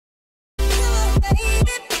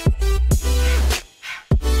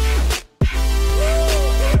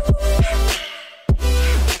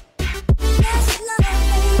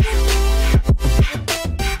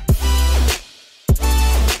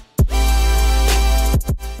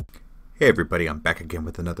Hey everybody, I'm back again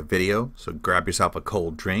with another video, so grab yourself a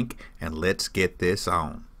cold drink and let's get this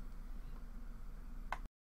on.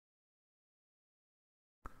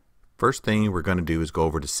 First thing we're going to do is go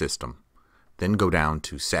over to System, then go down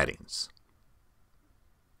to Settings.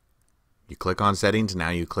 You click on Settings, now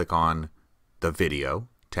you click on the Video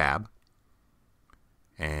tab,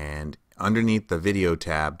 and underneath the Video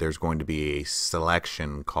tab there's going to be a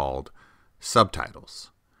selection called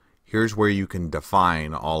Subtitles. Here's where you can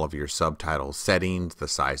define all of your subtitle settings, the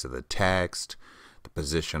size of the text, the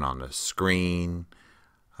position on the screen,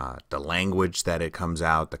 the language that it comes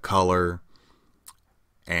out, the color,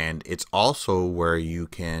 and it's also where you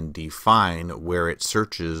can define where it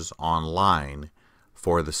searches online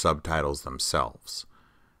for the subtitles themselves.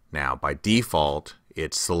 Now, by default,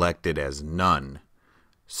 it's selected as none.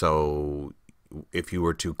 So if you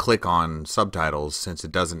were to click on subtitles, since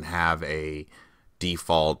it doesn't have a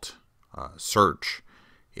default search,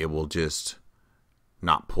 it will just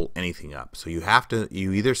not pull anything up. So you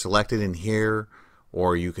either select it in here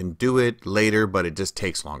or you can do it later, but it just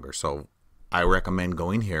takes longer. So I recommend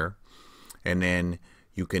going here, and then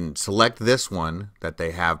you can select this one that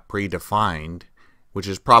they have predefined, which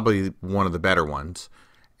is probably one of the better ones,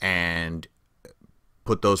 and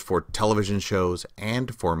put those for television shows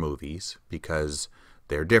and for movies because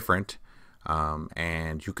they're different.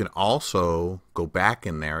 And you can also go back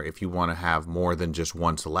in there if you want to have more than just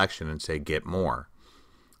one selection and say get more.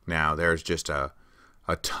 Now there's just a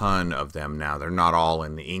ton of them now. They're not all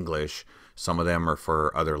in the English. Some of them are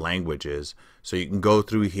for other languages. So you can go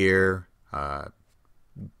through here,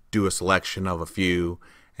 do a selection of a few,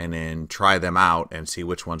 and then try them out and see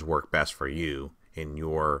which ones work best for you in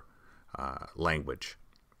your language.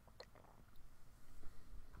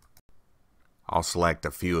 I'll select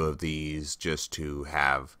a few of these just to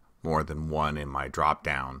have more than one in my drop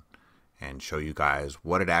down and show you guys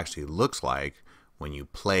what it actually looks like when you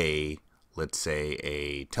play, let's say,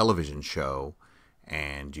 a television show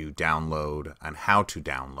and you download and how to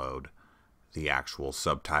download the actual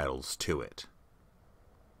subtitles to it.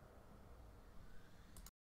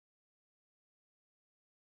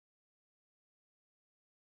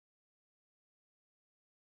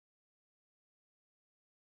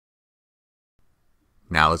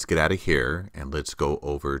 Now let's get out of here and let's go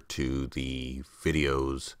over to the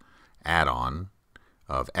videos add-on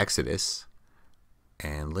of Exodus,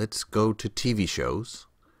 and let's go to TV shows,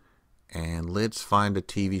 and let's find a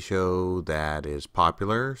TV show that is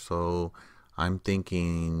popular. So I'm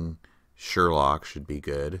thinking Sherlock should be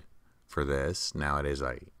good for this. Now it is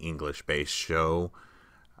an English-based show.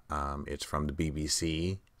 It's from the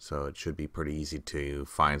BBC, so it should be pretty easy to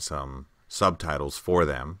find some subtitles for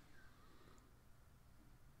them.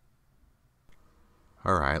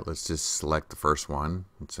 Alright, let's just select the first one.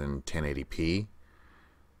 It's in 1080p,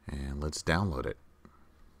 and let's download it.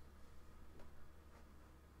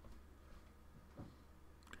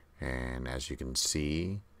 And as you can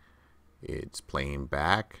see, it's playing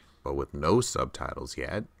back, but with no subtitles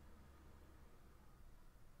yet.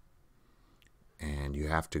 And you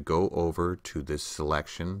have to go over to this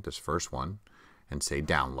selection, this first one, and say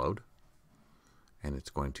download. And it's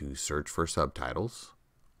going to search for subtitles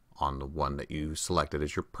on the one that you selected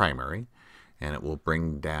as your primary, and it will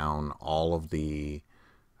bring down all of the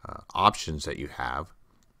options that you have.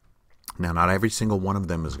 Now, not every single one of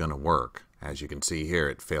them is going to work. As you can see here,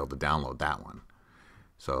 it failed to download that one.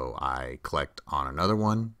 So I clicked on another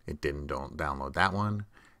one, it don't download that one,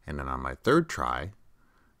 and then on my third try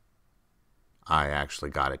I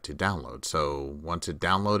actually got it to download. So once it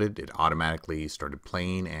downloaded, it automatically started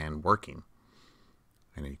playing and working.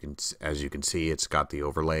 And you can, as you can see, it's got the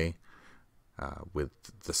overlay with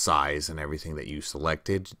the size and everything that you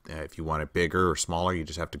selected. If you want it bigger or smaller, you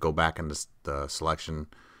just have to go back in the selection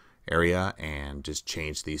area and just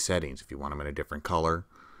change these settings if you want them in a different color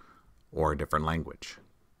or a different language.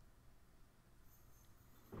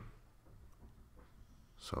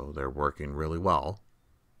 So they're working really well.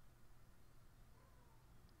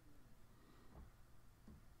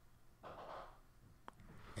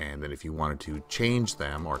 And then if you wanted to change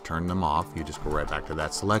them or turn them off, you just go right back to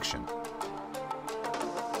that selection.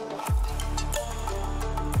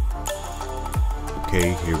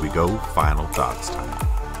 Okay, here we go, final thoughts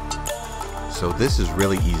time. So this is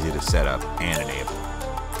really easy to set up and enable.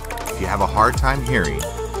 If you have a hard time hearing,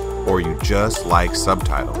 or you just like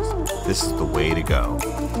subtitles, this is the way to go.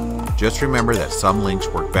 Just remember that some links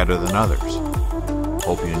work better than others.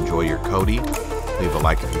 Hope you enjoy your Kodi. Leave a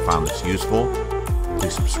like if you found this useful.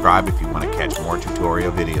 Please subscribe if you want to catch more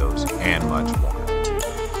tutorial videos and much more.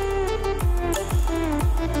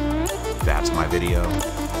 That's my video.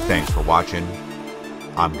 Thanks for watching.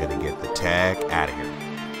 I'm gonna get the tech out of here.